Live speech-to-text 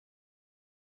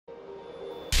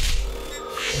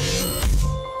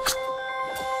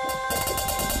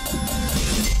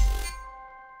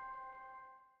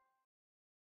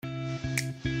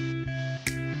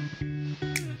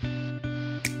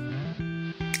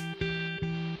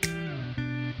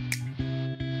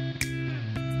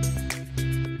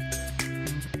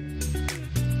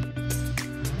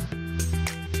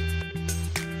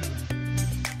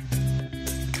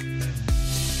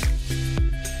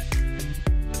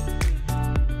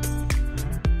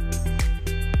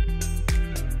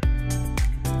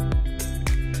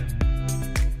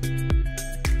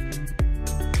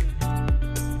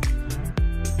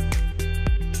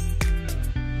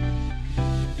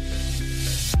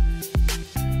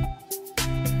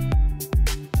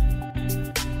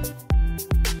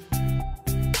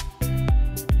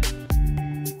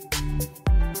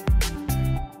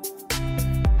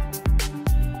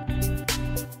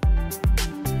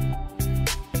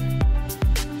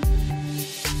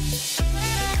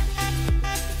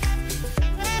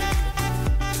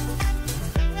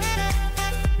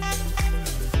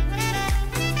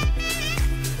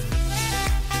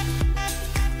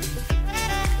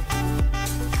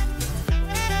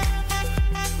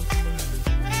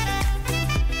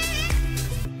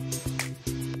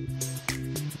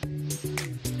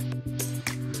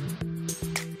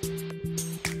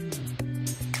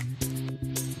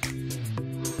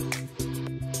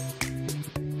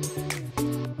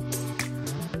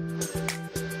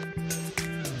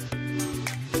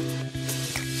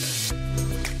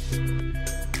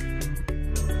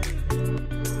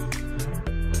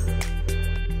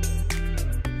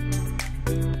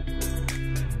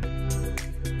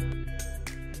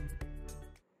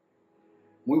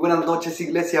Muy buenas noches,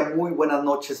 iglesia, muy buenas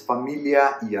noches,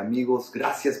 familia y amigos.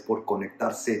 Gracias por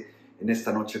conectarse en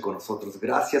esta noche con nosotros.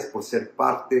 Gracias por ser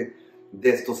parte de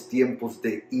estos tiempos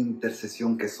de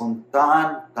intercesión que son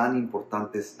tan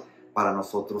importantes para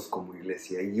nosotros como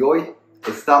iglesia. Y hoy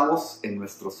estamos en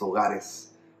nuestros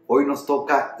hogares. Hoy nos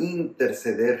toca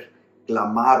interceder,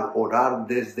 clamar, orar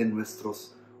desde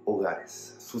nuestros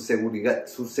hogares. Su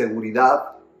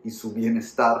seguridad y su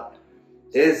bienestar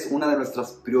es una de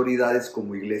nuestras prioridades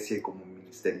como iglesia y como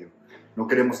ministerio. No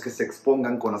queremos que se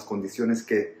expongan con las condiciones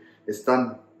que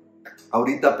están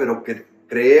ahorita, pero que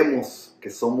creemos que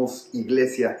somos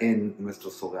iglesia en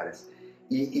nuestros hogares.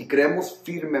 Y creemos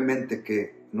firmemente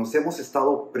que nos hemos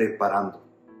estado preparando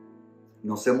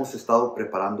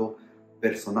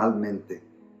personalmente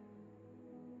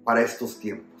para estos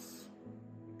tiempos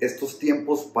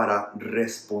para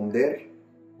responder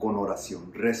con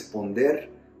oración,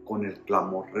 responder con el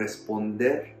clamor,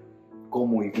 responder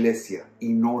como iglesia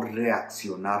y no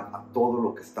reaccionar a todo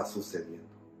lo que está sucediendo.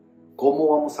 ¿Cómo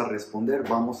vamos a responder?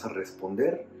 Vamos a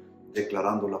responder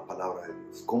declarando la palabra de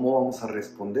Dios. ¿Cómo vamos a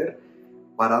responder?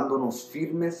 Parándonos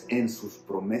firmes en sus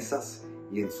promesas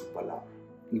y en su palabra.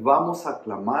 Y vamos a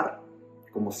clamar,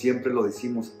 como siempre lo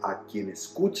decimos, a quien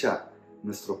escucha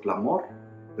nuestro clamor,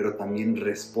 pero también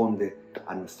responde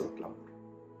a nuestro clamor.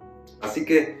 Así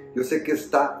que yo sé que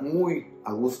está muy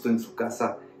a gusto en su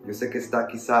casa, yo sé que está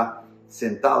quizá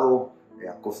sentado,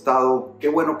 acostado. Qué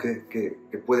bueno que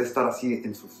puede estar así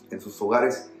en sus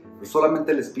hogares, pero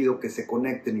solamente les pido que se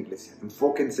conecten, iglesia,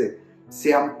 enfóquense,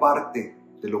 sean parte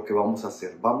de lo que vamos a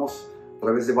hacer. Vamos, a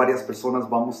través de varias personas,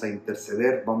 vamos a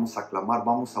interceder, vamos a clamar,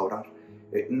 vamos a orar.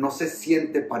 No se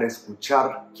siente para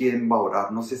escuchar quién va a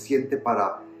orar, no se siente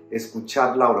para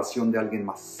escuchar la oración de alguien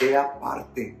más, sea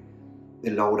parte de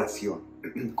la oración,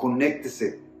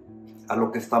 conéctese a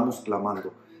lo que estamos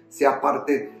clamando, sea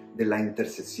parte de la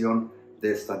intercesión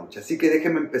de esta noche. Así que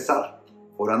déjenme empezar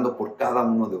orando por cada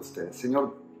uno de ustedes.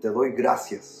 Señor, te doy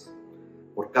gracias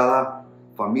por cada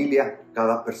familia,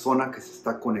 cada persona que se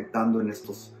está conectando en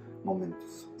estos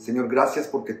momentos. Señor, gracias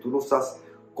porque tú los has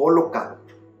colocado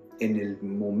en el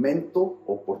momento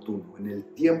oportuno, en el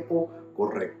tiempo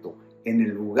correcto, en el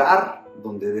lugar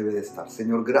donde debe de estar.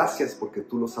 Señor, gracias porque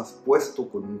tú los has puesto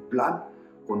con un plan,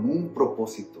 con un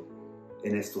propósito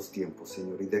en estos tiempos,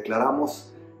 Señor. Y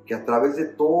declaramos que a través de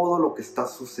todo lo que está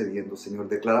sucediendo, Señor,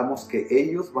 declaramos que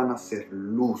ellos van a ser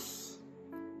luz,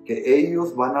 que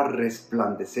ellos van a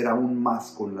resplandecer aún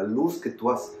más con la luz que tú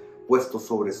has puesto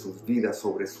sobre sus vidas,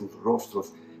 sobre sus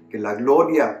rostros, que la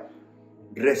gloria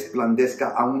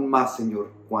resplandezca aún más,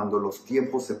 Señor, cuando los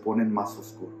tiempos se ponen más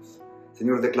oscuros.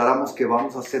 Señor, declaramos que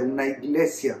vamos a ser una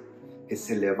iglesia que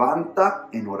se levanta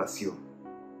en oración,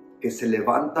 que se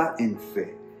levanta en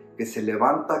fe, que se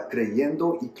levanta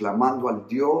creyendo y clamando al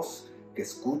Dios que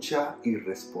escucha y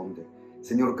responde.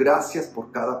 Señor, gracias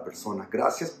por cada persona,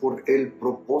 gracias por el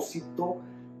propósito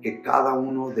que cada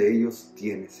uno de ellos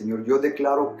tiene. Señor, yo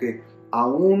declaro que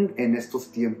aún en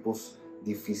estos tiempos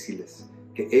difíciles,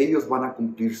 que ellos van a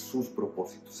cumplir sus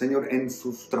propósitos. Señor, en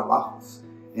sus trabajos,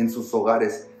 en sus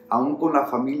hogares, aún con la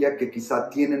familia que quizá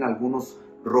tienen algunos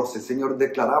roces. Señor,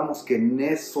 declaramos que en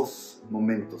esos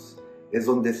momentos es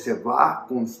donde se va a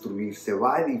construir, se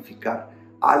va a edificar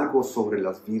algo sobre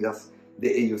las vidas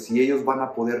de ellos, y ellos van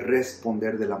a poder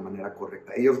responder de la manera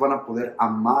correcta. Ellos van a poder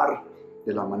amar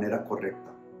de la manera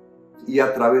correcta. Y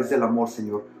a través del amor,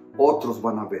 Señor, otros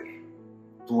van a ver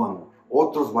tu amor.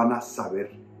 Otros van a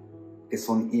saber que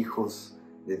son hijos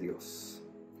de Dios.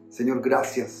 Señor,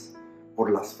 gracias por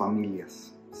las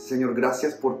familias. Señor,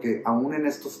 gracias porque aún en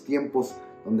estos tiempos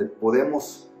donde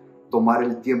podemos tomar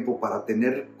el tiempo para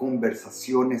tener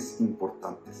conversaciones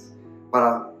importantes,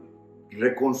 para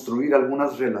reconstruir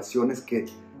algunas relaciones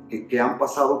que han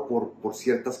pasado por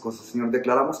ciertas cosas. Señor,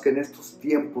 declaramos que en estos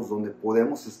tiempos donde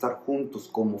podemos estar juntos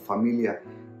como familia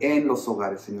en los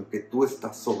hogares, Señor, que tú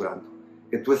estás sobrando,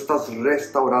 que tú estás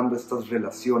restaurando estas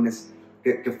relaciones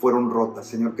que fueron rotas,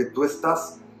 Señor, que tú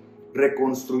estás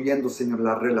reconstruyendo, Señor,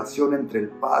 la relación entre el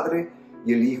Padre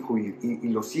y el Hijo y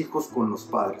los hijos con los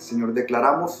padres. Señor,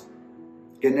 declaramos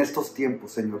que en estos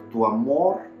tiempos, Señor, tu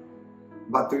amor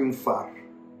va a triunfar,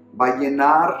 va a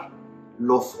llenar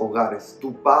los hogares,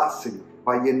 tu paz, Señor,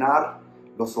 va a llenar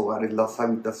los hogares, las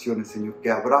habitaciones, Señor,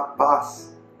 que habrá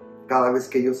paz cada vez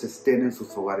que ellos estén en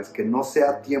sus hogares, que no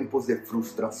sea tiempos de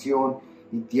frustración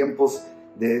y tiempos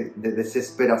de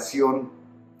desesperación,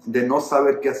 de no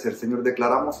saber qué hacer. Señor,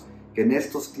 declaramos que en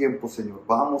estos tiempos, Señor,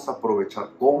 vamos a aprovechar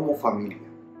como familia,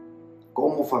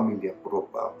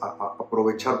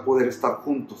 aprovechar poder estar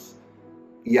juntos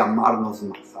y amarnos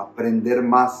más, aprender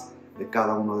más de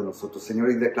cada uno de nosotros, Señor,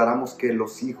 y declaramos que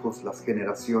los hijos, las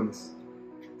generaciones,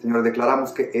 Señor,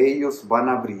 declaramos que ellos van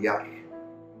a brillar.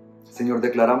 Señor,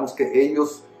 declaramos que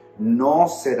ellos no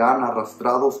serán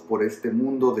arrastrados por este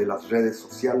mundo de las redes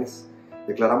sociales.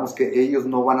 Declaramos que ellos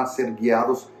no van a ser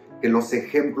guiados, que los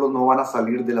ejemplos no van a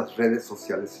salir de las redes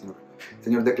sociales, Señor.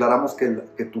 Señor, declaramos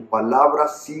que tu palabra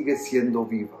sigue siendo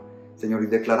viva, Señor, y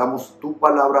declaramos tu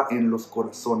palabra en los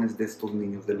corazones de estos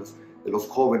niños, de los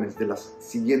jóvenes, de las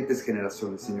siguientes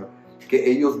generaciones, Señor.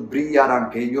 Que ellos brillarán,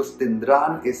 que ellos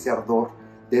tendrán ese ardor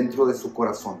dentro de su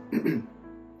corazón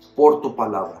por tu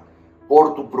palabra,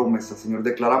 por tu promesa, Señor.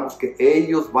 Declaramos que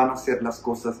ellos van a hacer las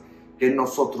cosas que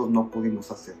nosotros no pudimos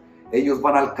hacer. Ellos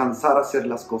van a alcanzar a hacer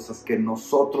las cosas que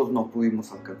nosotros no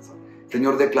pudimos alcanzar.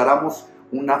 Señor, declaramos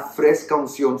una fresca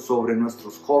unción sobre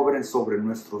nuestros jóvenes, sobre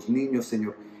nuestros niños,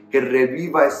 Señor. Que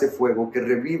reviva ese fuego, que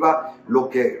reviva lo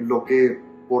que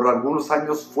por algunos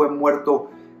años fue muerto,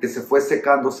 que se fue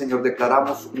secando, Señor.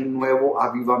 Declaramos un nuevo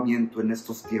avivamiento en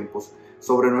estos tiempos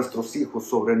sobre nuestros hijos,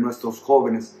 sobre nuestros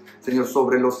jóvenes, Señor,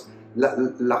 sobre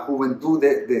la juventud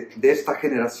de esta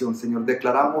generación, Señor.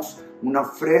 Declaramos una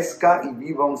fresca y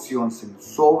viva unción, Señor,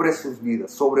 sobre sus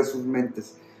vidas, sobre sus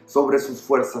mentes, sobre sus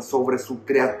fuerzas, sobre su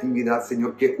creatividad,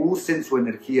 Señor. Que usen su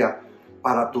energía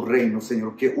para tu reino,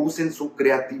 Señor. Que usen su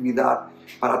creatividad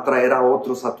para traer a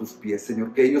otros a tus pies,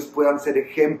 Señor. Que ellos puedan ser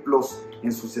ejemplos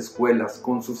en sus escuelas,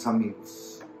 con sus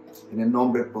amigos. En el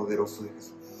nombre poderoso de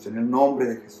Jesús. En el nombre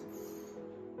de Jesús.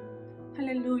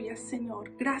 Aleluya,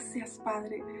 Señor. Gracias,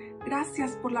 Padre.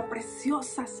 Gracias por la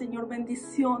preciosa, Señor,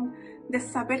 bendición de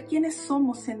saber quiénes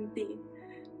somos en ti.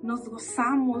 Nos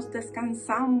gozamos,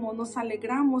 descansamos, nos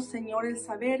alegramos, Señor, el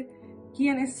saber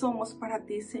quiénes somos para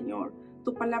ti, Señor.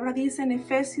 Tu palabra dice en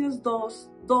Efesios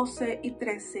 2, 12 y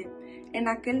 13, en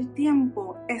aquel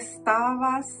tiempo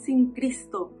estabas sin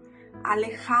Cristo,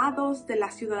 alejados de la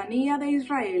ciudadanía de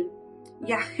Israel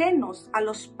y ajenos a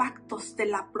los pactos de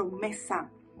la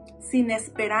promesa, sin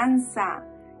esperanza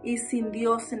y sin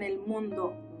Dios en el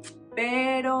mundo.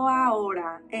 Pero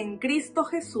ahora, en Cristo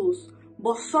Jesús,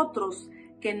 vosotros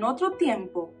que en otro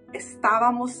tiempo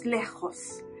estábamos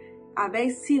lejos,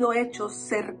 habéis sido hechos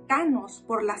cercanos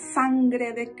por la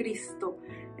sangre de Cristo.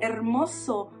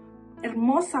 Hermosa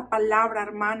palabra,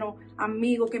 hermano,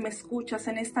 amigo que me escuchas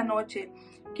en esta noche.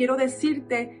 Quiero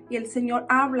decirte, y el Señor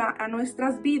habla a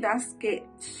nuestras vidas, que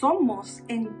somos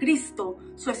en Cristo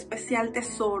su especial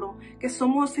tesoro, que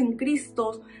somos en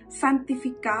Cristo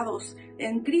santificados,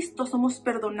 en Cristo somos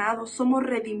perdonados, somos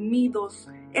redimidos.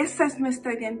 Esa es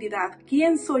nuestra identidad.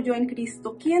 ¿Quién soy yo en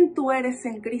Cristo? ¿Quién tú eres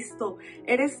en Cristo?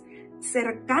 Eres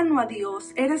cercano a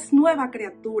Dios, eres nueva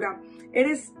criatura,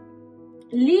 eres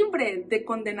libre de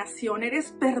condenación,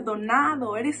 eres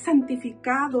perdonado, eres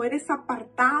santificado, eres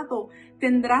apartado,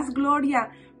 tendrás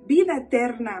gloria, vida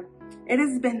eterna,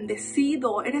 eres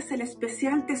bendecido, eres el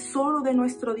especial tesoro de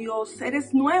nuestro Dios,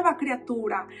 eres nueva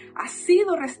criatura, has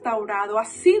sido restaurado, has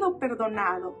sido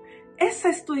perdonado. Esa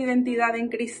es tu identidad en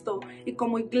Cristo, y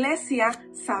como iglesia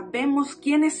sabemos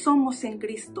quiénes somos en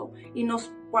Cristo y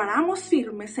nos paramos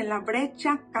firmes en la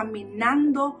brecha,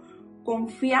 caminando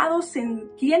confiados en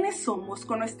quiénes somos,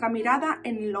 con nuestra mirada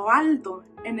en lo alto,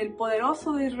 en el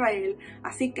poderoso de Israel.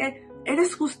 Así que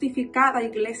eres justificada,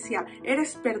 iglesia,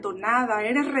 eres perdonada,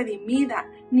 eres redimida.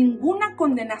 Ninguna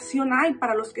condenación hay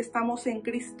para los que estamos en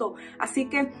Cristo. Así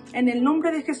que en el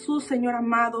nombre de Jesús, Señor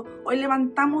amado, hoy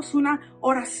levantamos una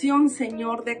oración,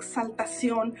 Señor, de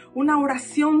exaltación, una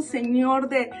oración, Señor,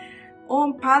 de,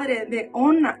 oh Padre, de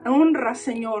honra,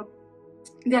 Señor,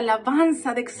 de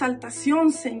alabanza, de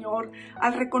exaltación, Señor,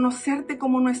 al reconocerte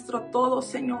como nuestro todo,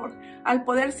 Señor, al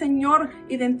poder, Señor,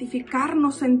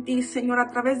 identificarnos en ti, Señor, a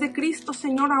través de Cristo,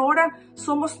 Señor. Ahora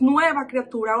somos nueva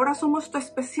criatura, ahora somos tu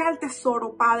especial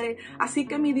tesoro, Padre. Así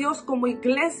que, mi Dios, como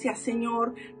iglesia,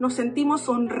 Señor, nos sentimos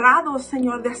honrados,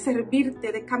 Señor, de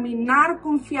servirte, de caminar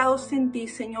confiados en ti,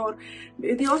 Señor.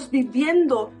 Dios,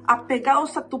 viviendo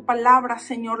apegados a tu palabra,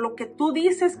 Señor, lo que tú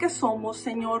dices que somos,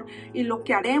 Señor, y lo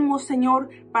que haremos, Señor,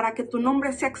 para que tu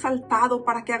nombre sea exaltado,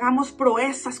 para que hagamos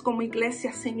proezas como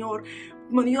iglesia, Señor.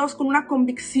 Mi Dios, con una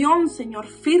convicción, Señor,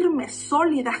 firme,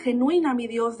 sólida, genuina, mi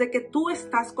Dios, de que tú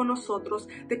estás con nosotros,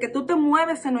 de que tú te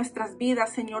mueves en nuestras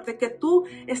vidas, Señor, de que tú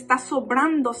estás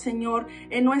obrando, Señor,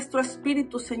 en nuestro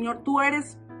espíritu, Señor. Tú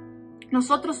eres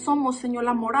Nosotros somos, Señor,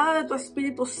 la morada de tu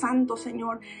Espíritu Santo,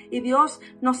 Señor. Y Dios,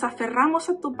 nos aferramos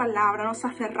a tu palabra, nos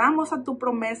aferramos a tu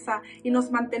promesa y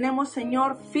nos mantenemos,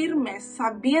 Señor, firmes,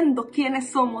 sabiendo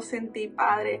quiénes somos en ti,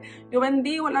 Padre. Yo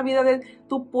bendigo la vida de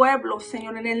tu pueblo,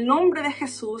 Señor, en el nombre de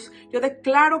Jesús. Yo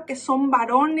declaro que son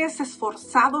varones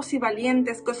esforzados y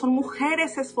valientes, que son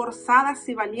mujeres esforzadas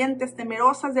y valientes,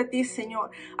 temerosas de ti,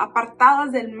 Señor,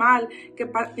 apartadas del mal, que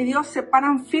Dios se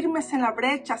paran firmes en la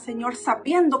brecha, Señor,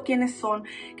 sabiendo quiénes son,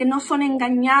 que no son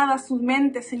engañadas sus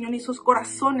mentes, Señor, ni sus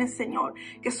corazones, Señor,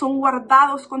 que son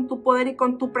guardados con tu poder y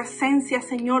con tu presencia,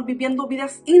 Señor, viviendo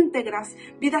vidas íntegras,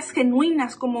 vidas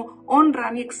genuinas como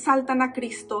honran y exaltan a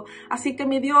Cristo. Así que,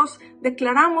 mi Dios,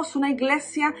 declaramos una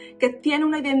iglesia que tiene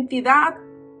una identidad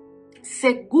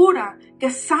segura, que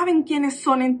saben quiénes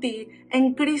son en ti.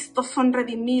 En Cristo son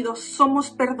redimidos,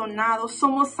 somos perdonados,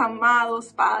 somos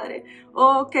amados, Padre.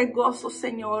 Oh, qué gozo,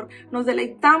 Señor. Nos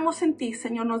deleitamos en ti,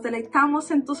 Señor. Nos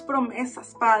deleitamos en tus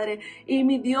promesas, Padre. Y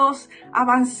mi Dios,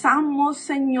 avanzamos,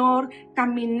 Señor,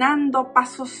 caminando a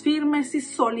pasos firmes y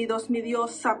sólidos, mi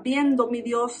Dios, sabiendo, mi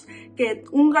Dios, que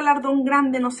un galardón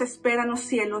grande nos espera en los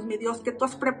cielos, mi Dios, que tú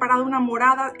has preparado una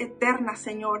morada eterna,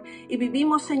 Señor. Y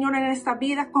vivimos, Señor, en esta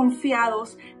vida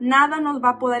confiados. Nada nos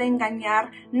va a poder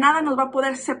engañar, nada nos va a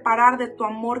poder separar de tu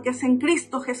amor que es en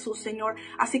Cristo Jesús, Señor.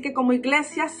 Así que como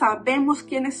iglesia sabemos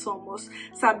quiénes somos,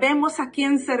 sabemos a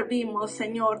quién servimos,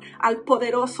 Señor, al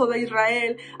poderoso de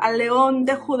Israel, al león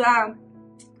de Judá,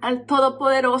 al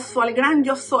Todopoderoso, al gran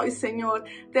yo soy, Señor.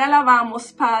 Te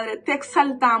alabamos, Padre, te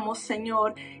exaltamos,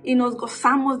 Señor, y nos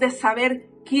gozamos de saber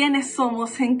quiénes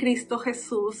somos en Cristo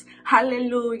Jesús.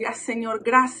 Aleluya, Señor.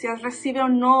 Gracias. Recibe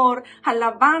honor,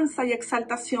 alabanza y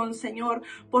exaltación, Señor,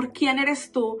 por quién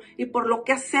eres tú y por lo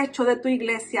que has hecho de tu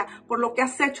iglesia, por lo que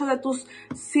has hecho de tus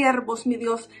siervos, mi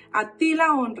Dios. A ti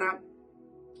la honra,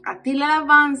 a ti la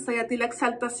alabanza y a ti la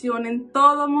exaltación en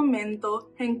todo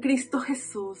momento, en Cristo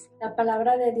Jesús. La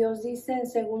palabra de Dios dice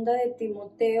en 2 de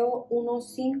Timoteo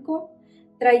 1:5,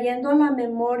 trayendo a la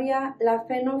memoria la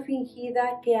fe no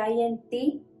fingida que hay en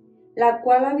ti, la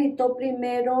cual habitó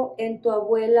primero en tu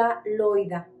abuela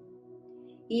Loida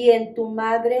y en tu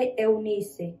madre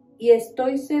Eunice, y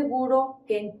estoy seguro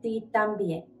que en ti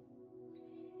también.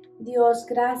 Dios,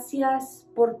 gracias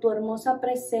por tu hermosa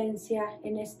presencia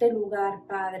en este lugar,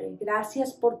 Padre.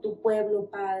 Gracias por tu pueblo,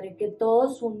 Padre, que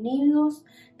todos unidos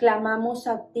clamamos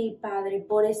a ti, Padre,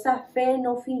 por esa fe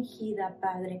no fingida,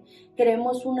 Padre.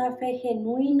 Queremos una fe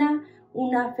genuina,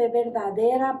 una fe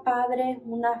verdadera, Padre,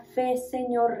 una fe,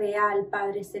 Señor, real,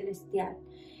 Padre celestial.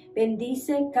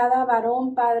 Bendice cada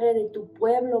varón, Padre, de tu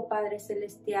pueblo, Padre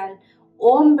celestial.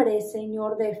 Hombres,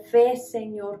 Señor, de fe,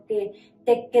 Señor, que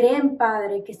te creen,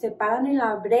 Padre, que se paran en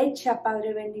la brecha,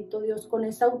 Padre bendito Dios, con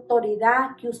esa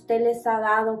autoridad que usted les ha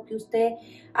dado, que usted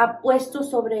ha puesto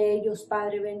sobre ellos,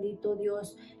 Padre bendito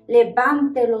Dios.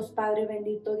 Levántelos, Padre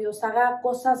bendito Dios, haga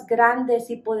cosas grandes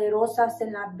y poderosas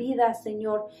en la vida,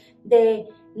 Señor, de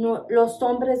los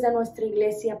hombres de nuestra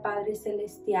iglesia, Padre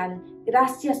celestial.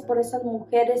 Gracias por esas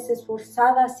mujeres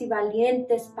esforzadas y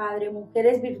valientes, Padre,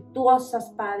 mujeres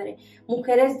virtuosas, Padre,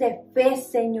 mujeres de fe,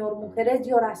 Señor, mujeres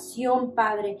de oración,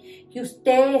 Padre, que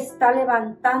usted está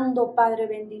levantando, Padre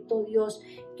bendito Dios,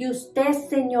 que usted,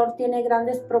 Señor, tiene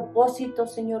grandes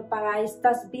propósitos, Señor, para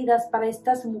estas vidas, para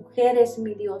estas mujeres,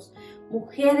 mi Dios.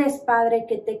 Mujeres, Padre,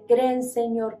 que te creen,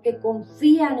 Señor, que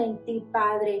confían en ti,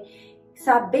 Padre.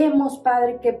 Sabemos,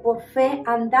 Padre, que por fe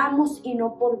andamos y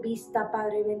no por vista,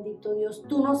 Padre bendito Dios.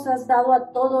 Tú nos has dado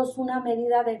a todos una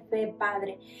medida de fe,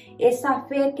 Padre. Esa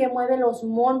fe que mueve los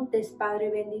montes,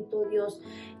 Padre bendito Dios.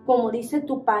 Como dice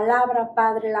tu palabra,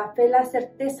 Padre, la fe, la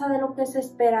certeza de lo que se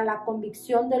espera, la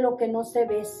convicción de lo que no se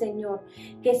ve, Señor.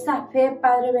 Que esa fe,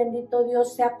 Padre bendito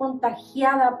Dios, sea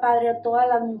contagiada, Padre, a todas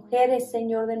las mujeres,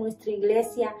 Señor, de nuestra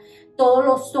iglesia. Todos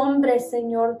los hombres,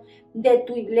 Señor, de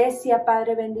tu iglesia,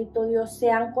 Padre bendito Dios,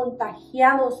 sean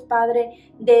contagiados,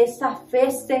 Padre, de esa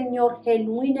fe, Señor,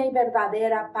 genuina y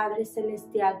verdadera, Padre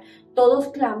celestial. Todos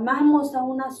clamamos a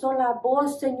una sola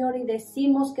voz, Señor, y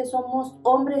decimos que somos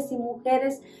hombres y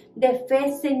mujeres de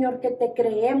fe, Señor, que te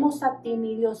creemos a ti,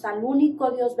 mi Dios, al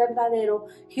único Dios verdadero,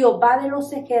 Jehová de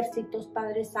los ejércitos,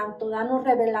 Padre Santo. Danos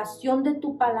revelación de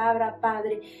tu palabra,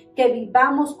 Padre, que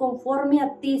vivamos conforme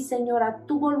a ti, Señor, a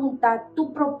tu voluntad,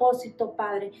 tu propósito,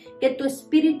 Padre. Que tu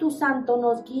Espíritu Santo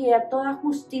nos guíe a toda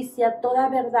justicia, a toda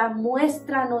verdad.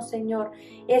 Muéstranos, Señor,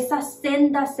 esas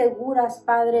sendas seguras,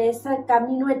 Padre, ese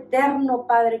camino eterno,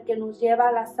 Padre, que nos lleva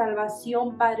a la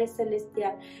salvación, Padre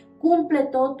celestial. cumple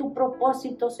todo tu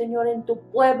propósito, Señor, en tu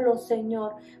pueblo,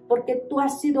 Señor, porque tú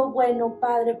has sido bueno,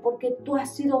 Padre, porque tú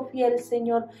has sido fiel,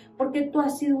 Señor, porque tú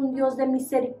has sido un Dios de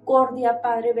misericordia,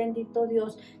 Padre bendito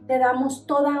Dios. Te damos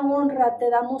toda honra, te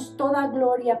damos toda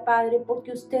gloria, Padre,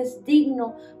 porque usted es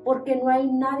digno, porque no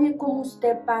hay nadie como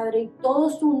usted, Padre, y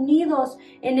todos unidos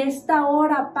en esta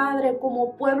hora, Padre,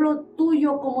 como pueblo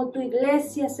tuyo, como tu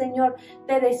iglesia, Señor,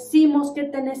 te decimos que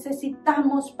te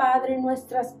necesitamos, Padre, en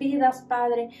nuestras vidas,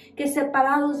 Padre, que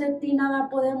separados de ti nada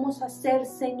podemos hacer,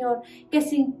 Señor, que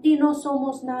sin ti no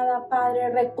somos nada, Padre.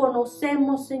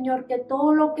 Reconocemos, Señor, que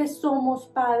todo lo que somos,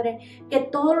 Padre, que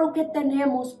todo lo que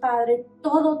tenemos, Padre,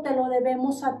 todo te lo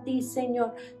debemos a ti,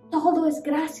 Señor. Todo es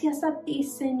gracias a ti,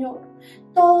 Señor.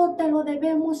 Todo te lo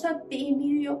debemos a ti,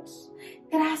 mi Dios.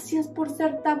 Gracias por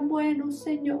ser tan bueno,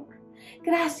 Señor.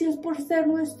 Gracias por ser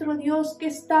nuestro Dios que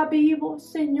está vivo,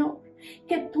 Señor.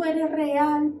 Que tú eres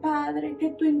real, Padre,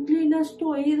 que tú inclinas tu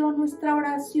oído a nuestra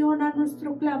oración, a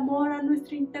nuestro clamor, a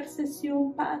nuestra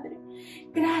intercesión, Padre.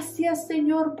 Gracias,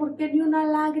 Señor, porque ni una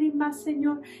lágrima,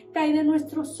 Señor, cae de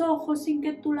nuestros ojos sin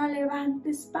que tú la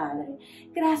levantes, Padre.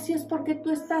 Gracias porque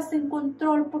tú estás en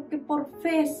control, porque por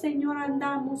fe, Señor,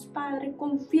 andamos, Padre.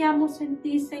 Confiamos en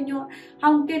ti, Señor,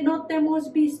 aunque no te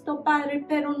hemos visto, Padre,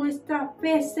 pero nuestra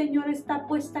fe, Señor, está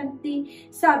puesta en ti.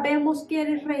 Sabemos que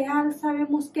eres real,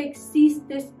 sabemos que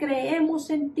existes, creemos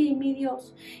en ti, mi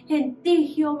Dios. En ti,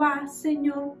 Jehová,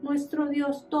 Señor, nuestro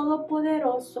Dios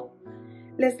todopoderoso.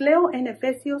 Les leo en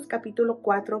Efesios capítulo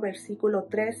 4, versículo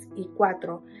 3 y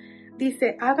 4.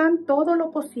 Dice, hagan todo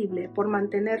lo posible por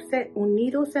mantenerse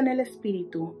unidos en el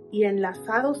Espíritu y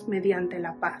enlazados mediante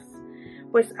la paz,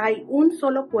 pues hay un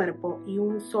solo cuerpo y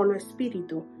un solo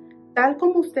Espíritu, tal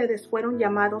como ustedes fueron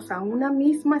llamados a una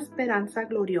misma esperanza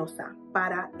gloriosa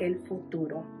para el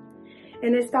futuro.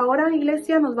 En esta hora,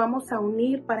 iglesia, nos vamos a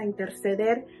unir para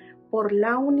interceder por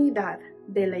la unidad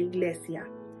de la iglesia.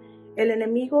 El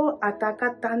enemigo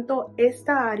ataca tanto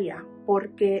esta área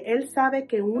porque él sabe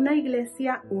que una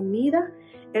iglesia unida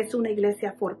es una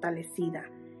iglesia fortalecida.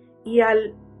 Y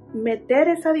al meter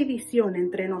esa división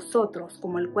entre nosotros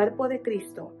como el cuerpo de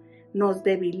Cristo, nos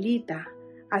debilita.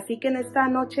 Así que en esta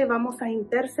noche vamos a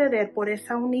interceder por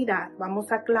esa unidad.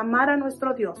 Vamos a clamar a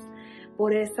nuestro Dios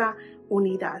por esa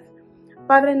unidad.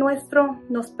 Padre nuestro,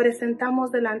 nos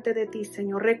presentamos delante de ti,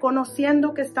 Señor,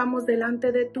 reconociendo que estamos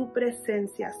delante de tu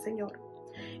presencia, Señor.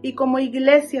 Y como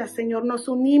iglesia, Señor, nos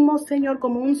unimos, Señor,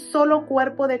 como un solo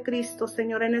cuerpo de Cristo,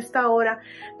 Señor, en esta hora,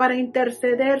 para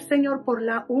interceder, Señor, por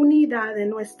la unidad de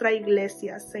nuestra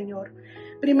iglesia, Señor.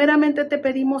 Primeramente te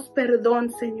pedimos perdón,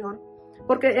 Señor,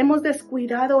 porque hemos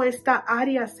descuidado esta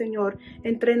área, Señor,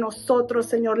 entre nosotros,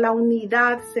 Señor, la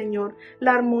unidad, Señor,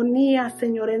 la armonía,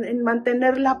 Señor, en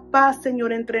mantener la paz,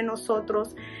 Señor, entre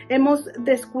nosotros. Hemos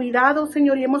descuidado,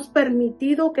 Señor, y hemos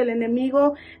permitido que el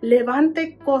enemigo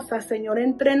levante cosas, Señor,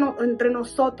 entre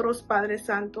nosotros, Padre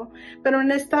Santo. Pero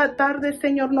en esta tarde,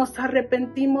 Señor, nos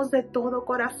arrepentimos de todo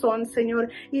corazón, Señor,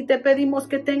 y te pedimos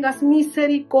que tengas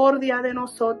misericordia de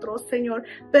nosotros, Señor.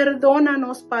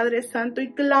 Perdónanos, Padre Santo,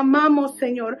 y clamamos,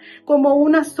 Señor, como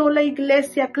una sola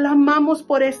iglesia, clamamos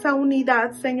por esa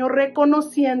unidad, Señor,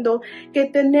 reconociendo que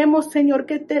tenemos, Señor,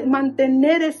 que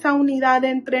mantener esa unidad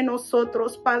entre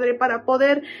nosotros, Padre, para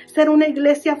poder ser una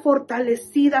iglesia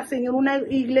fortalecida, Señor, una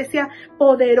iglesia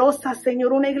poderosa,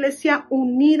 Señor, una iglesia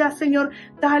unida, Señor,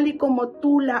 tal y como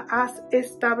tú la has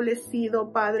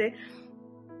establecido, Padre.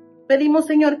 Pedimos,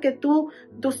 Señor, que tu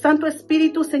Santo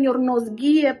Espíritu, Señor, nos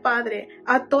guíe, Padre,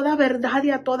 a toda verdad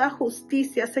y a toda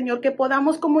justicia, Señor, que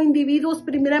podamos como individuos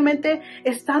primeramente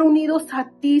estar unidos a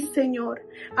ti, Señor,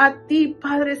 a ti,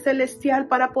 Padre Celestial,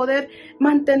 para poder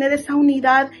mantener esa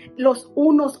unidad los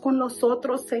unos con los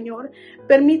otros, Señor.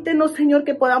 Permítenos, Señor,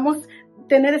 que podamos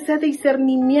tener ese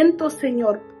discernimiento,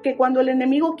 Señor, que cuando el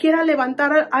enemigo quiera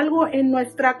levantar algo en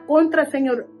nuestra contra,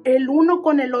 Señor, el uno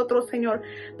con el otro, Señor,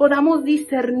 podamos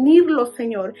discernirlo,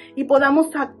 Señor, y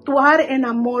podamos actuar en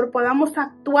amor, podamos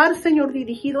actuar, Señor,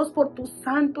 dirigidos por tu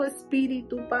Santo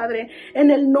Espíritu, Padre.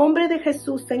 En el nombre de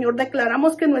Jesús, Señor,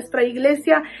 declaramos que nuestra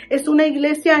iglesia es una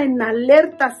iglesia en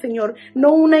alerta, Señor,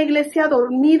 no una iglesia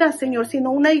dormida, Señor,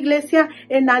 sino una iglesia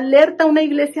en alerta, una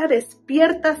iglesia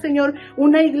despierta, Señor,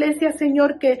 una iglesia,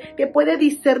 Señor, que puede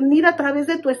discernir a través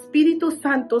de tu Espíritu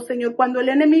Santo, Señor, cuando el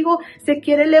enemigo se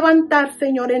quiere levantar,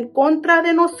 Señor, en contra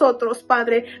de nosotros,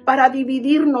 Padre, para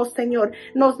dividirnos, Señor.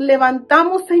 Nos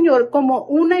levantamos, Señor, como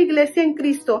una iglesia en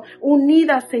Cristo,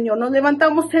 unida, Señor. Nos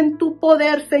levantamos en tu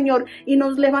poder, Señor, y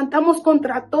nos levantamos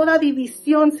contra toda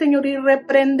división, Señor, y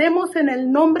reprendemos en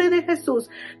el nombre de Jesús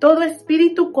todo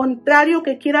espíritu contrario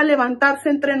que quiera levantarse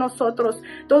entre nosotros,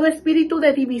 todo espíritu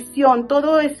de división,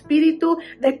 todo espíritu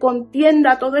de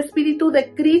contienda, todo espíritu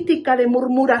de crítica, de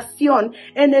murmuración.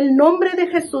 En el nombre de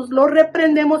Jesús lo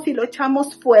reprendemos y lo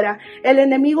echamos fuera. El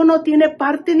enemigo no tiene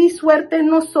parte ni suerte en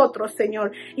nosotros,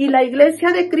 Señor, y la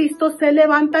iglesia de Cristo se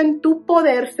levanta en tu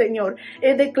poder, Señor,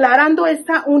 declarando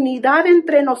esa unidad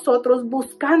entre nosotros,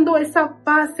 buscando esa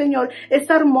paz, Señor,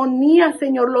 esa armonía,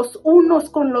 Señor, los unos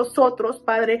con los otros,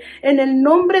 Padre. En el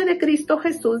nombre de Cristo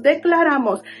Jesús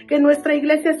declaramos que nuestra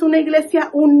iglesia es una iglesia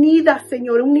unida,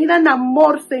 Señor, unida en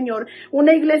amor, Señor,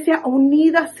 una iglesia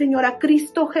unida, Señor, a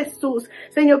Cristo Jesús,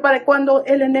 Señor, para cuando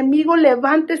el enemigo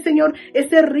levante, Señor,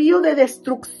 ese río de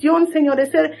destrucción, Señor,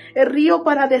 ese río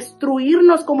para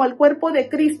destruirnos como el cuerpo de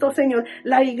Cristo, Señor,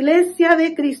 la iglesia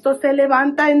de Cristo se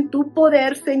levanta en tu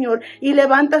poder, Señor, y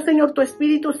levanta, Señor, tu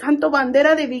Espíritu Santo,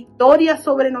 bandera de victoria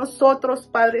sobre nosotros,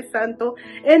 Padre Santo,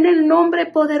 en el nombre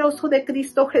poderoso de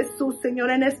Cristo Jesús,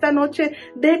 Señor. En esta noche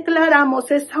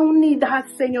declaramos esa unidad,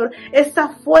 Señor, esa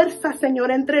fuerza,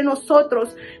 Señor, entre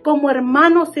nosotros como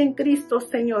hermanos en Cristo,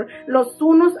 Señor, los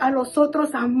unos a los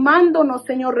otros, amándonos,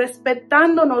 Señor,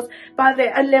 respetándonos,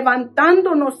 Padre,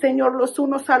 levantándonos, Señor, los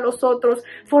unos a los otros,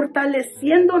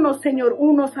 fortaleciéndonos, Señor,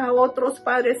 unos a otros,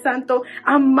 Padre Santo,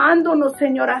 amándonos,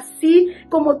 Señor, así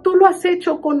como tú lo has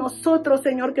hecho con nosotros,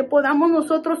 Señor, que podamos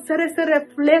nosotros ser ese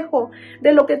reflejo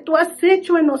de lo que tú has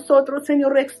hecho en nosotros,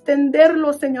 Señor,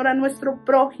 extenderlo, Señor, a nuestro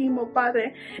prójimo,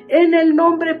 Padre, en el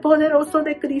nombre poderoso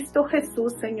de Cristo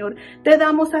Jesús, Señor. Te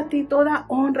damos a ti toda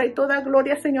honra y toda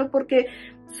gloria, Señor, porque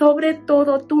sobre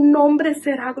todo tu nombre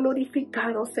será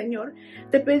glorificado, Señor.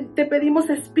 Te pedimos,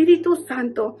 Espíritu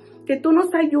Santo, que tú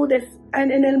nos ayudes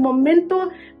en el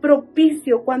momento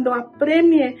propicio, cuando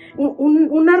apremie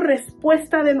una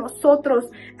respuesta de nosotros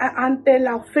ante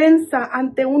la ofensa,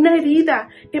 ante una herida,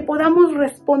 que podamos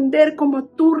responder como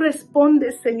tú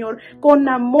respondes, Señor, con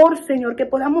amor, Señor, que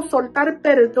podamos soltar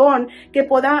perdón, que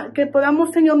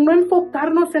podamos, Señor, no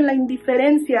enfocarnos en la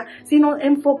indiferencia, sino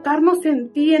enfocarnos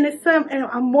en ti, en ese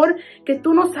amor que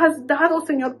tú nos has dado,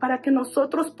 Señor, para que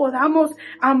nosotros podamos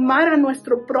amar a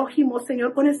nuestro prójimo,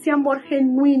 Señor, con ese amor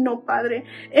genuino, Padre.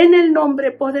 En el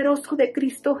nombre poderoso de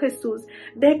Cristo Jesús,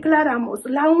 declaramos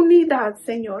la unidad,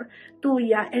 Señor,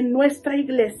 tuya en nuestra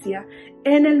iglesia,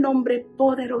 en el nombre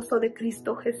poderoso de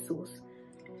Cristo Jesús.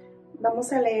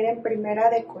 Vamos a leer en Primera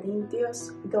de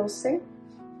Corintios 12,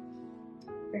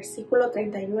 versículo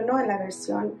 31, en la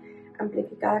versión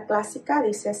amplificada clásica,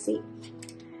 dice así: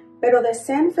 pero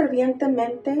deseen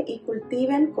fervientemente y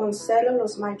cultiven con celo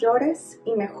los mayores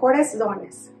y mejores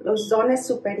dones, los dones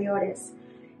superiores,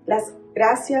 las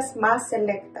gracias más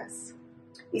selectas.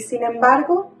 Y sin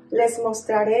embargo, les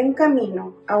mostraré un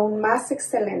camino aún más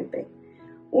excelente,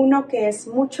 uno que es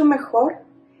mucho mejor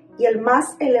y el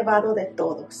más elevado de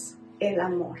todos, el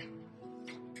amor.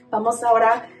 Vamos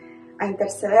ahora a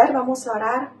interceder, vamos a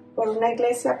orar por una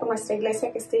iglesia, por nuestra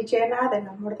iglesia, que esté llena del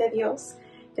amor de Dios,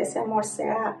 que ese amor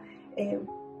sea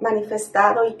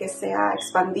manifestado y que sea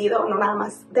expandido, no nada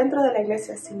más dentro de la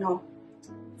iglesia, sino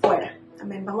fuera.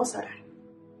 Amén, vamos a orar.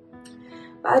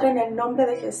 Padre, en el nombre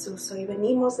de Jesús, hoy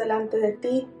venimos delante de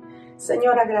ti,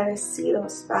 Señor,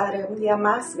 agradecidos, Padre, un día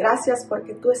más. Gracias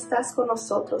porque tú estás con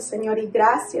nosotros, Señor, y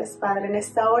gracias, Padre. En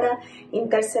esta hora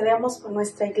intercedemos por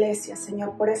nuestra iglesia,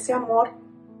 Señor, por ese amor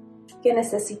que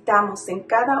necesitamos en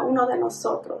cada uno de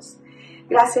nosotros.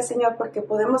 Gracias, Señor, porque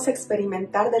podemos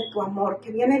experimentar de tu amor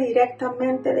que viene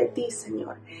directamente de ti,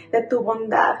 Señor, de tu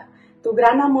bondad, tu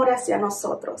gran amor hacia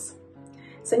nosotros.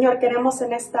 Señor, queremos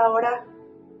en esta hora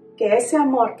que ese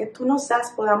amor que tú nos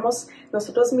das podamos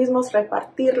nosotros mismos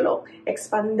repartirlo,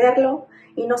 expanderlo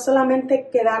y no solamente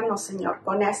quedarnos, Señor,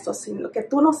 con esto, sino lo que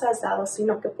tú nos has dado,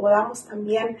 sino que podamos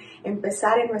también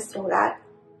empezar en nuestro hogar,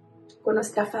 con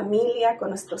nuestra familia, con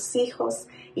nuestros hijos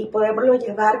y poderlo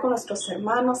llevar con nuestros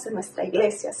hermanos en nuestra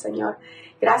iglesia, Señor.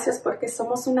 Gracias porque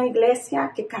somos una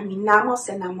iglesia que caminamos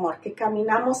en amor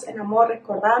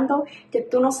recordando que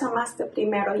tú nos amaste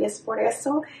primero, y es por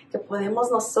eso que podemos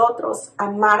nosotros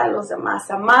amar a los demás,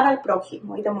 amar al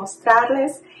prójimo y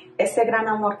demostrarles ese gran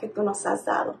amor que tú nos has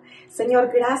dado.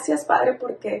 Señor, gracias, Padre,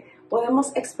 porque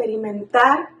podemos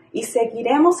experimentar y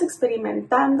seguiremos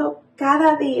experimentando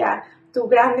cada día tu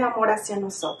grande amor hacia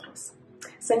nosotros.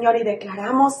 Señor, y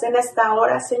declaramos en esta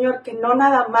hora, Señor, que no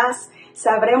nada más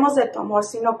sabremos de tu amor,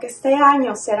 sino que este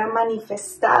año será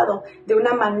manifestado de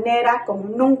una manera como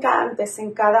nunca antes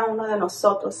en cada uno de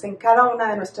nosotros, en cada una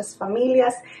de nuestras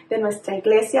familias, de nuestra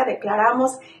iglesia.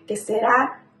 Declaramos que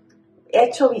será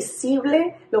hecho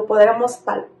visible, lo podremos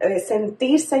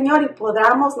sentir, Señor, y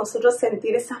podamos nosotros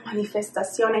sentir esa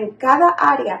manifestación en cada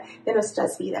área de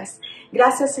nuestras vidas.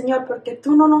 Gracias, Señor, porque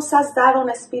tú no nos has dado un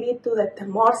espíritu de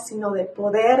temor, sino de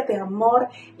poder, de amor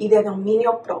y de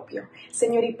dominio propio,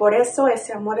 Señor, y por eso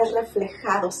ese amor es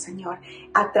reflejado, Señor,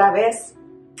 a través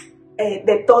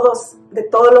de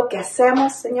todo lo que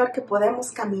hacemos, Señor, que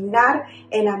podemos caminar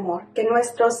en amor, que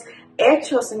nuestros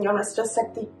hechos, Señor, nuestras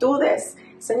actitudes,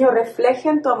 Señor,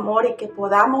 reflejen tu amor y que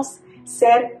podamos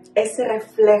ser ese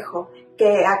reflejo,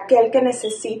 que aquel que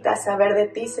necesita saber de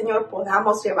ti, Señor,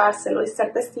 podamos llevárselo y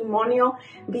ser testimonio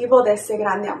vivo de ese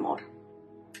grande amor.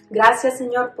 Gracias,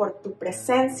 Señor, por tu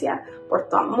presencia, por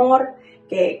tu amor,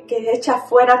 que echa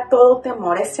fuera todo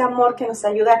temor, ese amor que nos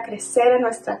ayuda a crecer en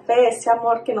nuestra fe, ese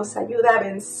amor que nos ayuda a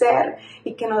vencer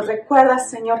y que nos recuerda,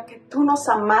 Señor, que tú nos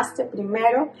amaste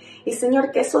primero y,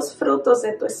 Señor, que esos frutos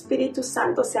de tu Espíritu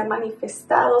Santo sean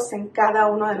manifestados en cada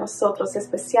uno de nosotros,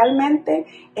 especialmente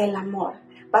el amor,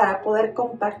 para poder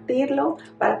compartirlo,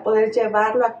 para poder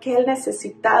llevarlo a aquel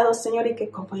necesitado, Señor, y que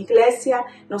como iglesia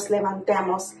nos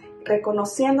levantemos,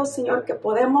 reconociendo, Señor, que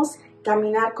podemos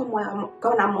caminar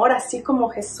con amor, así como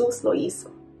Jesús lo hizo.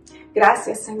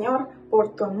 Gracias, Señor,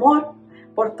 por tu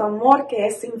amor que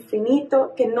es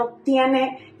infinito, que no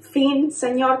tiene fin,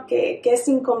 Señor, que es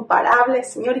incomparable,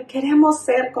 Señor, y queremos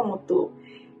ser como tú,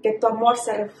 que tu amor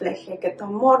se refleje, que tu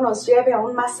amor nos lleve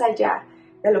aún más allá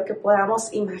de lo que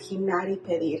podamos imaginar y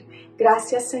pedir.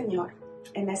 Gracias, Señor.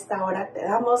 En esta hora te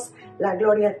damos la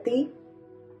gloria a ti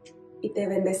y te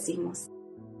bendecimos.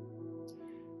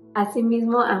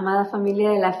 Asimismo, amada familia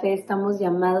de la fe, estamos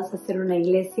llamados a ser una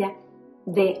iglesia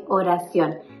de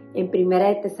oración. En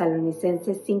 1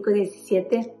 Tesalonicenses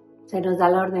 5:17 se nos da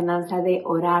la ordenanza de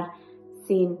orar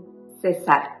sin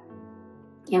cesar.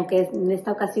 Y aunque en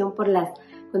esta ocasión por las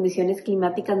condiciones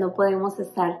climáticas no podemos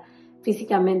estar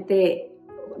físicamente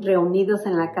reunidos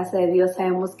en la casa de Dios,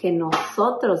 sabemos que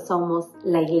nosotros somos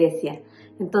la iglesia.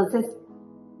 Entonces,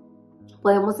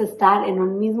 podemos estar en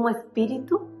un mismo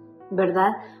espíritu,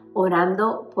 ¿verdad?,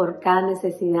 orando por cada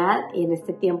necesidad y en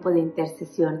este tiempo de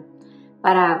intercesión.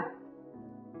 Para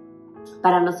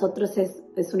nosotros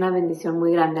es una bendición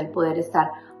muy grande el poder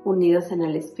estar unidos en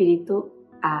el Espíritu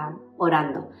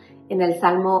orando. En el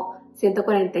Salmo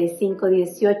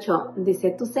 145:18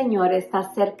 dice: Tu Señor está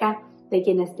cerca de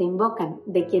quienes te invocan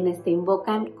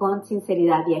con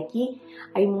sinceridad. Y aquí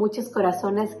hay muchos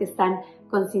corazones que están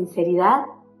con sinceridad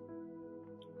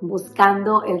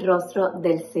buscando el rostro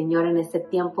del Señor en este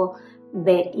tiempo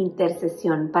de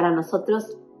intercesión. Para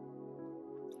nosotros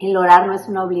el orar no es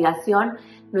una obligación,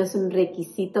 no es un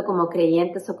requisito como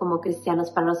creyentes o como cristianos.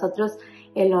 Para nosotros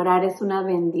el orar es una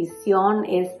bendición,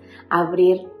 es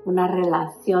abrir una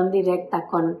relación directa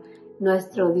con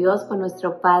nuestro Dios, con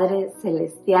nuestro Padre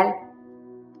Celestial.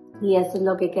 Y eso es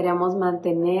lo que queremos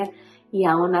mantener y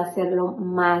aún hacerlo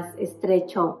más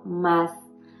estrecho, más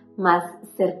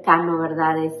cercano,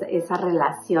 ¿verdad? Esa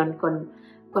relación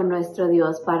con nuestro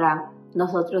Dios. Para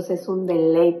nosotros es un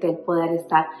deleite el poder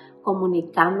estar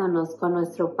comunicándonos con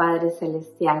nuestro Padre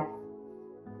Celestial.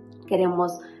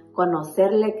 Queremos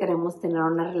conocerle, queremos tener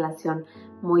una relación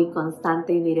muy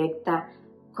constante y directa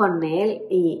con Él.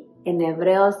 Y en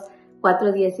Hebreos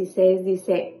 4:16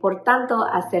 dice: Por tanto,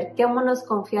 acerquémonos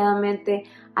confiadamente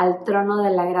al trono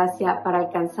de la gracia para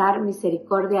alcanzar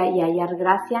misericordia y hallar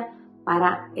gracia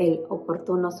para el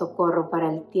oportuno socorro,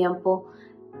 para el tiempo,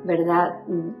 ¿verdad?,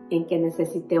 en que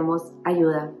necesitemos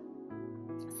ayuda.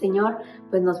 Señor,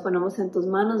 pues nos ponemos en tus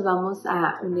manos, vamos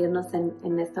a unirnos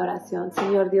en esta oración.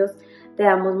 Señor Dios, te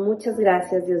damos muchas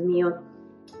gracias, Dios mío,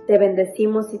 te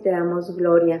bendecimos y te damos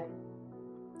gloria.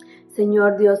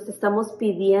 Señor Dios, te estamos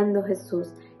pidiendo,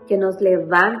 Jesús, que nos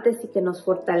levantes y que nos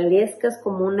fortalezcas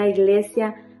como una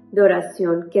iglesia de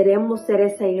oración. Queremos ser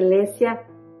esa iglesia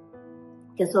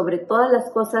que sobre todas las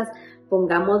cosas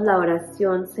pongamos la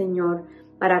oración, Señor,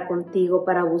 para contigo,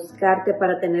 para buscarte,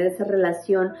 para tener esa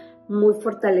relación muy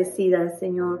fortalecida,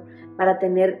 Señor, para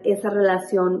tener esa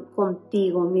relación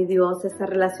contigo, mi Dios, esa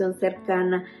relación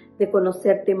cercana, de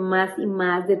conocerte más y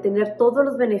más, de tener todos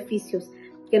los beneficios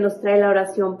que nos trae la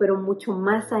oración, pero mucho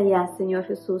más allá, Señor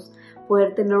Jesús,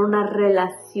 poder tener una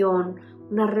relación,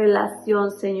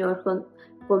 Señor,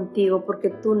 contigo, porque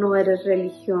tú no eres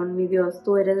religión, mi Dios,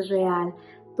 tú eres real,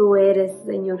 tú eres,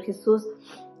 Señor Jesús,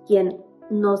 quien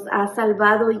nos ha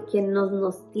salvado y quien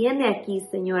nos tiene aquí,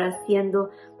 Señor, haciendo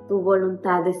tu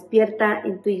voluntad. Despierta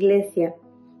en tu iglesia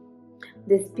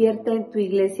despierta en tu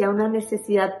iglesia una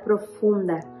necesidad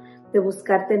profunda de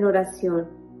buscarte en oración,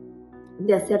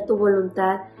 de hacer tu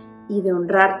voluntad y de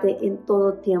honrarte en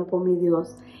todo tiempo, mi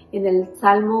Dios. En el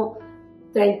Salmo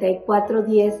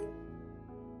 34:10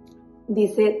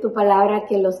 dice tu palabra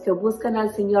que los que buscan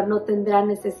al Señor no tendrán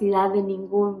necesidad de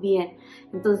ningún bien.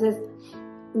 Entonces,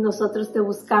 nosotros te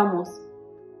buscamos,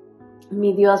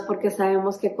 mi Dios, porque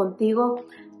sabemos que contigo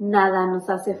nada nos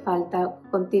hace falta,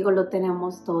 contigo lo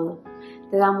tenemos todo.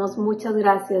 Te damos muchas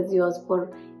gracias, Dios,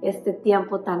 por este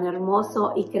tiempo tan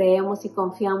hermoso y creemos y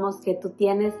confiamos que tú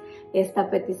tienes esta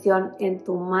petición en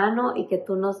tu mano y que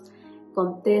tú nos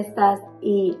contestas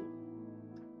y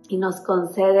nos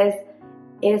concedes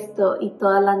esto y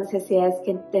todas las necesidades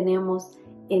que tenemos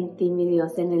en ti, mi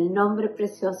Dios, en el nombre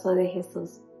precioso de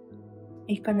Jesús.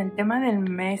 Y con el tema del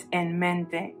mes en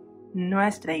mente,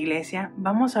 nuestra iglesia,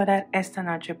 vamos a orar esta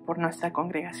noche por nuestra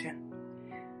congregación.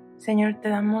 Señor, te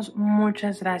damos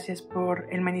muchas gracias por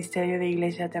el ministerio de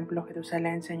Iglesia Templo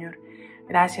Jerusalén, Señor.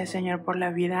 Gracias, Señor, por la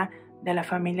vida de la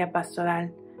familia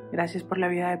pastoral. Gracias por la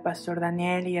vida de Pastor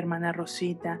Daniel y hermana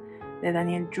Rosita, de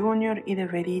Daniel Jr. y de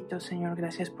Verito, Señor.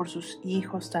 Gracias por sus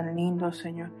hijos tan lindos,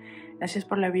 Señor. Gracias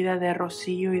por la vida de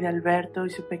Rocío y de Alberto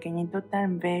y su pequeñito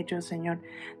tan bello, Señor.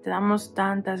 Te damos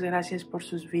tantas gracias por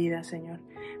sus vidas, Señor.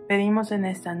 Pedimos en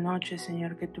esta noche,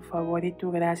 Señor, que tu favor y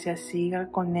tu gracia siga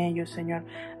con ellos, Señor,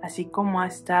 así como ha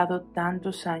estado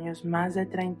tantos años, más de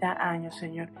 30 años,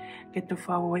 Señor. Que tu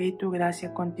favor y tu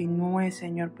gracia continúe,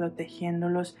 Señor,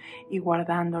 protegiéndolos y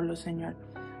guardándolos, Señor.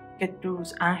 Que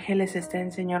tus ángeles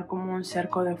estén, Señor, como un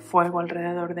cerco de fuego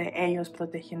alrededor de ellos,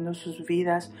 protegiendo sus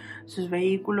vidas, sus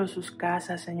vehículos, sus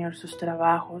casas, Señor, sus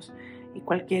trabajos y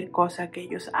cualquier cosa que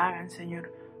ellos hagan,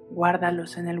 Señor.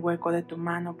 Guárdalos en el hueco de tu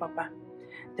mano, papá.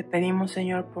 Te pedimos,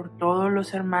 Señor, por todos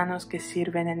los hermanos que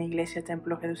sirven en Iglesia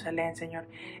Templo Jerusalén, Señor,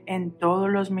 en todos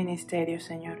los ministerios,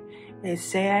 Señor.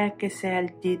 Sea que sea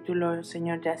el título,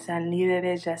 Señor, ya sean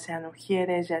líderes, ya sean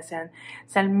ujieres, ya sean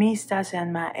salmistas,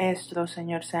 sean maestros,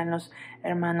 Señor, sean los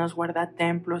hermanos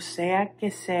guardatemplos, sea que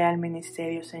sea el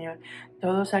ministerio, Señor.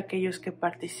 Todos aquellos que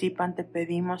participan, te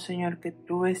pedimos, Señor, que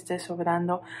tú estés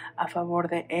obrando a favor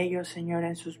de ellos, Señor,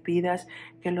 en sus vidas,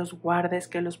 que los guardes,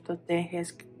 que los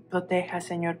protejas,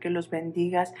 Señor, que los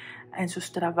bendigas en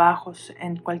sus trabajos,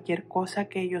 en cualquier cosa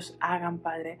que ellos hagan,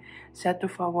 Padre. Sea tu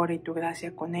favor y tu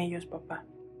gracia con ellos, papá.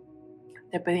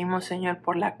 Te pedimos, Señor,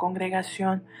 por la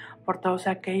congregación, por todos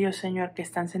aquellos, Señor, que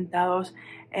están sentados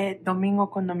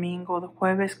domingo con domingo,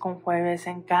 jueves con jueves,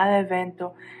 en cada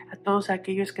evento, a todos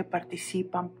aquellos que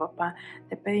participan, papá.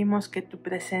 Te pedimos que tu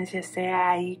presencia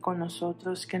sea ahí con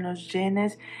nosotros, que nos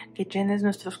llenes, que llenes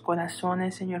nuestros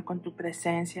corazones, Señor, con tu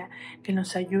presencia, que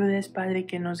nos ayudes, Padre,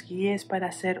 que nos guíes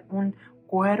para ser un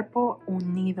cuerpo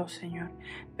unido, Señor.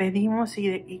 Pedimos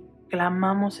y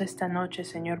clamamos esta noche,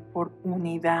 Señor, por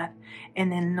unidad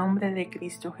en el nombre de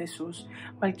Cristo Jesús.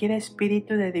 Cualquier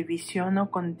espíritu de división o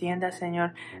contienda,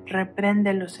 Señor,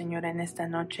 repréndelo, Señor, en esta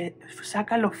noche.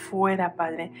 Sácalo fuera,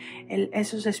 Padre.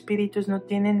 Esos espíritus no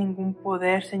tienen ningún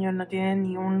poder, Señor, no tienen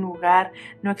ni un lugar.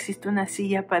 No existe una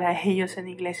silla para ellos en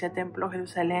Iglesia Templo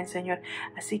Jerusalén, Señor.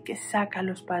 Así que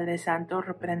sácalos, Padre Santo.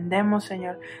 Reprendemos,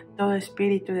 Señor, todo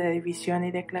espíritu de división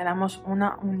y declaramos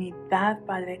una unidad,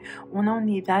 Padre, una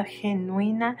unidad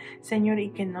genuina, Señor,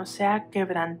 y que no sea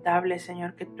quebrantable,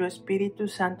 Señor, que tu Espíritu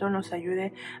Santo nos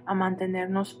ayude a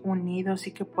mantenernos unidos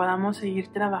y que podamos seguir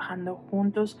trabajando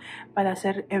juntos para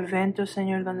hacer eventos,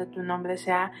 Señor, donde tu nombre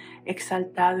sea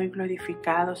exaltado y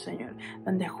glorificado, Señor,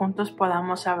 donde juntos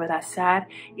podamos abrazar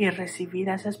y recibir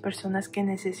a esas personas que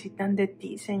necesitan de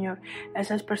ti, Señor, a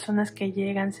esas personas que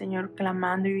llegan, Señor,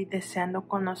 clamando y deseando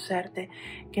conocerte,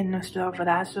 que nuestro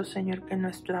abrazo, Señor, que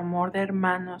nuestro amor de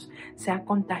hermanos sea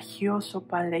contagioso,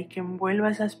 Padre, y que envuelva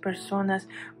a esas personas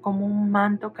como un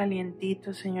manto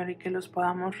calientito, Señor, y que los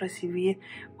podamos recibir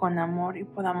con amor y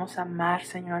podamos amar,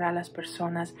 Señor, a las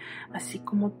personas, así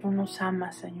como tú nos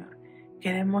amas, Señor.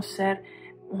 Queremos ser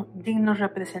dignos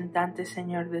representantes,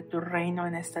 Señor, de tu reino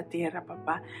en esta tierra,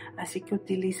 papá. Así que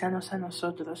utilízanos a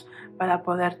nosotros para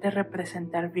poderte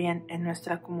representar bien en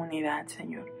nuestra comunidad,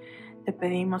 Señor. Te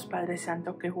pedimos, Padre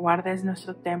Santo, que guardes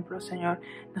nuestro templo, Señor,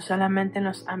 no solamente en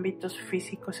los ámbitos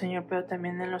físicos, Señor, pero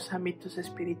también en los ámbitos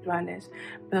espirituales.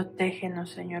 Protégenos,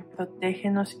 Señor,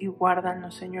 protégenos y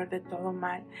guárdanos, Señor, de todo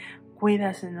mal.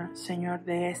 Cuídanos, Señor,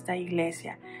 de esta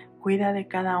iglesia. Cuida de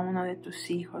cada uno de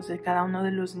tus hijos, de cada uno de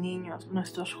los niños,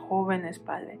 nuestros jóvenes,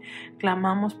 Padre.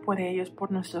 Clamamos por ellos,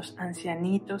 por nuestros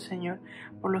ancianitos, Señor,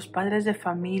 por los padres de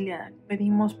familia.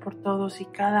 Pedimos por todos y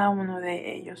cada uno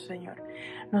de ellos, Señor.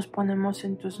 Nos ponemos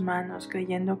en tus manos,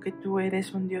 creyendo que tú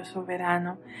eres un Dios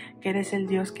soberano, que eres el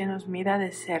Dios que nos mira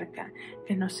de cerca,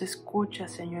 que nos escucha,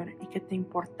 Señor, y que te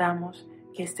importamos,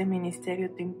 que este ministerio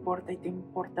te importa y te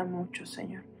importa mucho,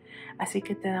 Señor. Así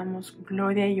que te damos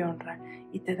gloria y honra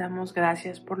y te damos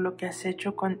gracias por lo que has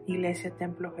hecho con Iglesia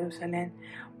Templo Jerusalén,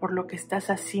 por lo que estás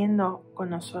haciendo con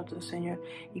nosotros, Señor,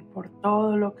 y por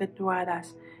todo lo que tú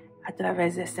harás a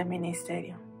través de este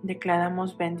ministerio.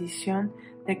 Declaramos bendición,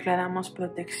 declaramos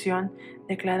protección,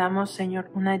 declaramos, Señor,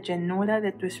 una llenura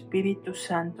de tu Espíritu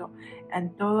Santo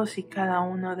en todos y cada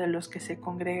uno de los que se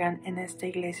congregan en esta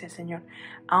iglesia, Señor,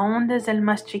 aún desde el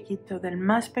más chiquito, del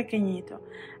más pequeñito,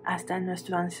 hasta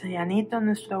nuestro ancianito,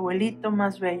 nuestro abuelito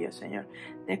más bello, Señor.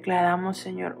 Declaramos,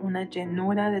 Señor, una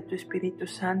llenura de tu Espíritu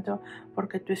Santo,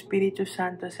 porque tu Espíritu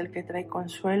Santo es el que trae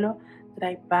consuelo,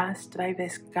 trae paz, trae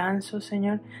descanso,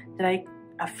 Señor, trae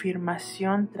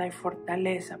afirmación, trae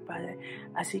fortaleza, Padre.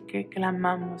 Así que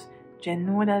clamamos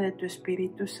llenura de tu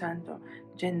Espíritu Santo,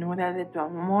 llenura de tu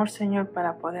amor, Señor,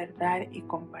 para poder dar y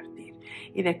compartir.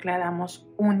 Y declaramos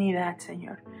unidad,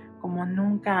 Señor, como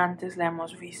nunca antes la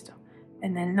hemos visto.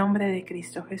 En el nombre de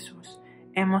Cristo Jesús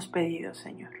hemos pedido,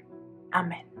 Señor.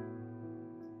 Amén.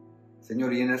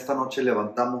 Señor, y en esta noche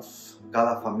levantamos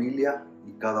cada familia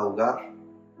y cada hogar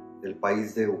del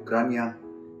país de Ucrania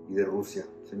y de Rusia.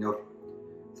 Señor,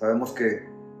 sabemos que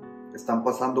están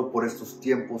pasando por estos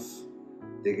tiempos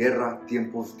de guerra,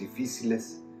 tiempos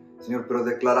difíciles, Señor, pero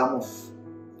declaramos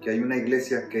que hay una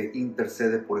iglesia que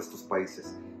intercede por estos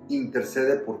países,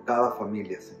 intercede por cada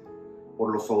familia, Señor,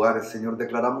 por los hogares. Señor,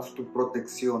 declaramos tu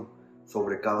protección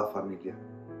sobre cada familia,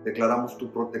 declaramos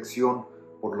tu protección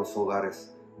por los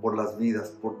hogares, por las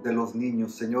vidas, de los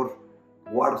niños. Señor,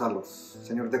 guárdalos.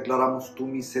 Señor, declaramos tu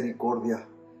misericordia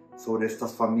sobre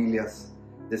estas familias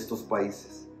de estos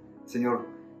países. Señor,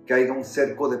 que haya un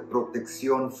cerco de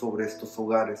protección sobre estos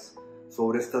hogares,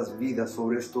 sobre estas vidas,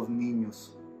 sobre estos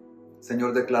niños.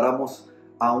 Señor, declaramos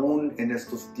aún en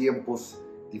estos tiempos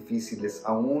difíciles,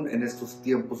 aún en estos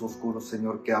tiempos oscuros,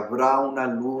 Señor, que habrá una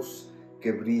luz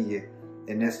que brille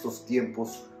en estos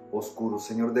tiempos oscuros.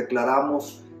 Señor,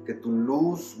 declaramos que tu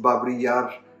luz va a brillar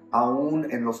aún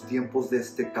en los tiempos de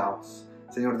este caos.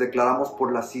 Señor, declaramos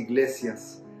por las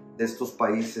iglesias de estos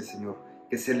países, Señor,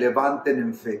 que se levanten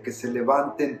en fe, que se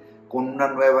levanten con una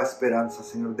nueva esperanza,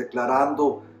 Señor,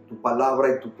 declarando tu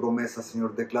palabra y tu promesa,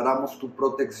 Señor. Declaramos tu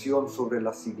protección sobre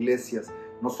las iglesias,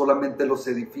 no solamente los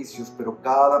edificios, pero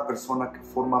cada persona que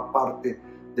forma parte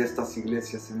de estas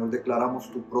iglesias, Señor.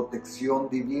 Declaramos tu protección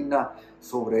divina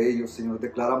sobre ellos, Señor.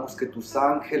 Declaramos que tus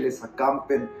ángeles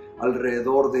acampen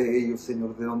alrededor de ellos,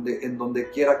 Señor, en donde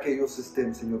quiera que ellos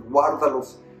estén, Señor.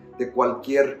 Guárdalos de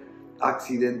cualquier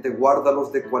accidente,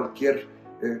 guárdalos de cualquier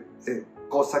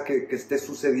cosa que esté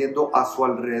sucediendo a su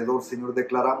alrededor, Señor.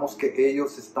 Declaramos que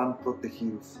ellos están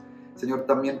protegidos. Señor,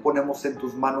 también ponemos en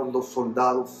tus manos los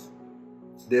soldados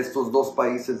de estos dos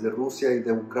países, de Rusia y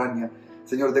de Ucrania.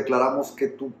 Señor, declaramos que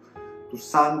tu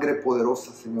sangre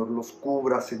poderosa, Señor, los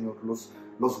cubra, Señor,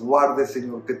 los guarde,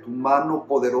 Señor, que tu mano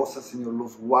poderosa, Señor,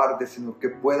 los guarde, Señor, que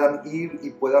puedan ir y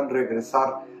puedan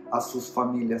regresar a sus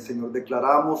familias, Señor.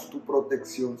 Declaramos tu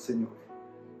protección, Señor.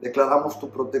 Declaramos tu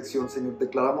protección, Señor.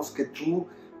 Declaramos que tú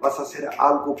vas a hacer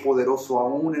algo poderoso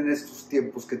aún en estos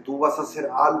tiempos, que tú vas a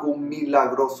hacer algo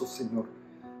milagroso, Señor,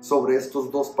 sobre estos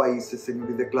dos países,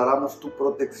 Señor. Y declaramos tu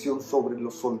protección sobre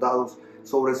los soldados,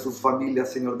 sobre sus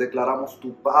familias, Señor. Declaramos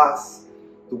tu paz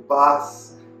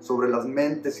sobre las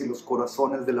mentes y los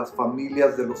corazones de las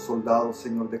familias de los soldados,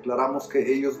 Señor. Declaramos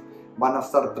que ellos van a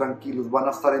estar tranquilos, van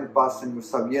a estar en paz, Señor,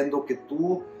 sabiendo que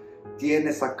tú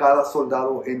tienes a cada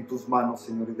soldado en tus manos,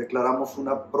 Señor. Y declaramos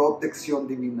una protección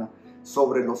divina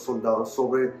sobre los soldados,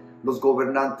 sobre los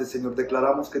gobernantes, Señor.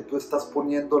 Declaramos que tú estás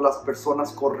poniendo las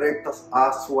personas correctas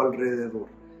a su alrededor,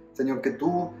 Señor, que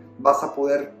tú vas a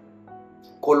poder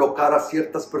colocar a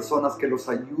ciertas personas que los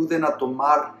ayuden a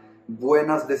tomar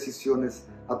buenas decisiones,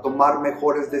 a tomar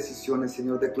mejores decisiones,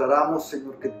 Señor. Declaramos,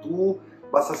 Señor, que tú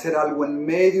vas a hacer algo en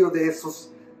medio de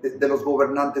los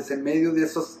gobernantes, en medio de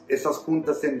esas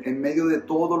juntas, en medio de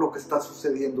todo lo que está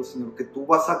sucediendo, Señor, que tú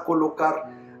vas a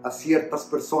colocar a ciertas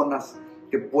personas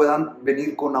que puedan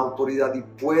venir con autoridad y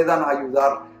puedan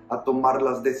ayudar a tomar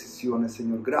las decisiones,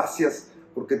 Señor. Gracias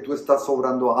porque tú estás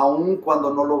obrando, aun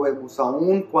cuando no lo vemos,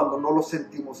 aun cuando no lo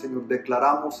sentimos, Señor.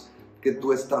 Declaramos que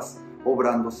tú estás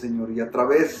obrando, Señor, y a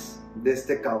través de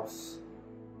este caos,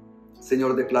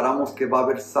 Señor, declaramos que va a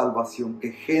haber salvación,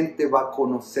 que gente va a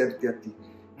conocerte a ti,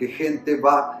 que gente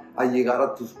va a llegar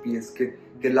a tus pies,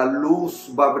 que la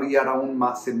luz va a brillar aún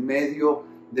más en medio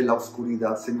de la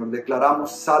oscuridad. Señor,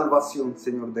 declaramos salvación,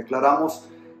 Señor, declaramos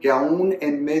que aún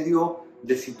en medio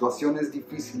de situaciones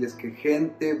difíciles, que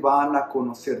gente van a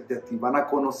conocerte a ti, van a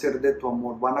conocer de tu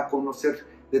amor, van a conocer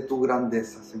de tu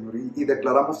grandeza, Señor. Y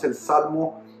declaramos el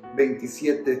Salmo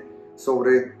 27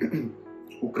 sobre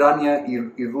Ucrania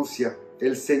y Rusia.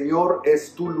 El Señor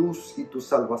es tu luz y tu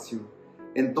salvación.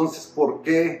 Entonces, ¿por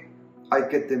qué hay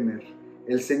que temer?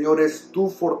 El Señor es tu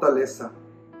fortaleza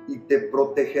y te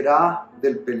protegerá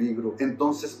del peligro.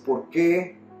 Entonces, ¿por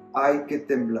qué hay que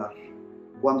temblar?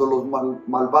 Cuando los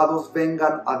malvados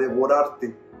vengan a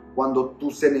devorarte, cuando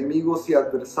tus enemigos y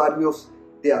adversarios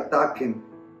te ataquen,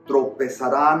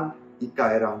 tropezarán y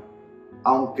caerán.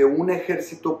 Aunque un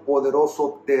ejército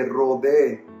poderoso te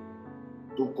rodee,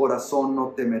 tu corazón no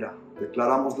temerá.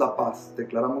 Declaramos la paz,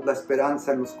 declaramos la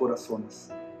esperanza en los corazones.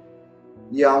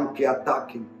 Y aunque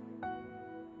ataquen,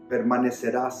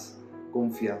 permanecerás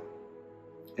confiado.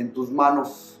 En tus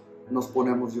manos nos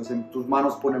ponemos, Dios, en tus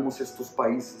manos ponemos estos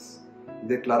países.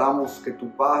 Declaramos que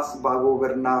tu paz va a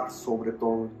gobernar sobre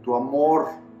todo. Tu amor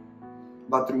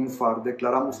va a triunfar.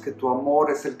 Declaramos que tu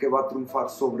amor es el que va a triunfar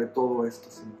sobre todo esto,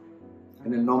 Señor.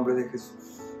 En el nombre de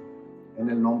Jesús. En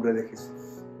el nombre de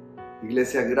Jesús.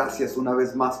 Iglesia, gracias una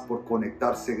vez más por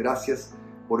conectarse. Gracias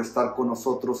por estar con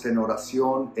nosotros en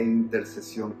oración e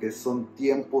intercesión, que son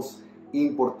tiempos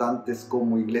importantes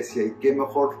como iglesia. Y qué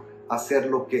mejor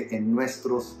hacerlo que en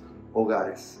nuestros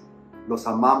hogares. Los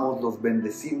amamos, los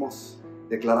bendecimos.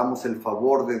 Declaramos el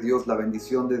favor de Dios, la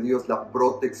bendición de Dios, la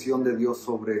protección de Dios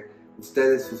sobre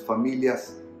ustedes, sus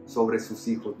familias, sobre sus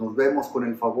hijos. Nos vemos con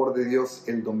el favor de Dios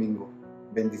el domingo.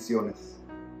 Bendiciones.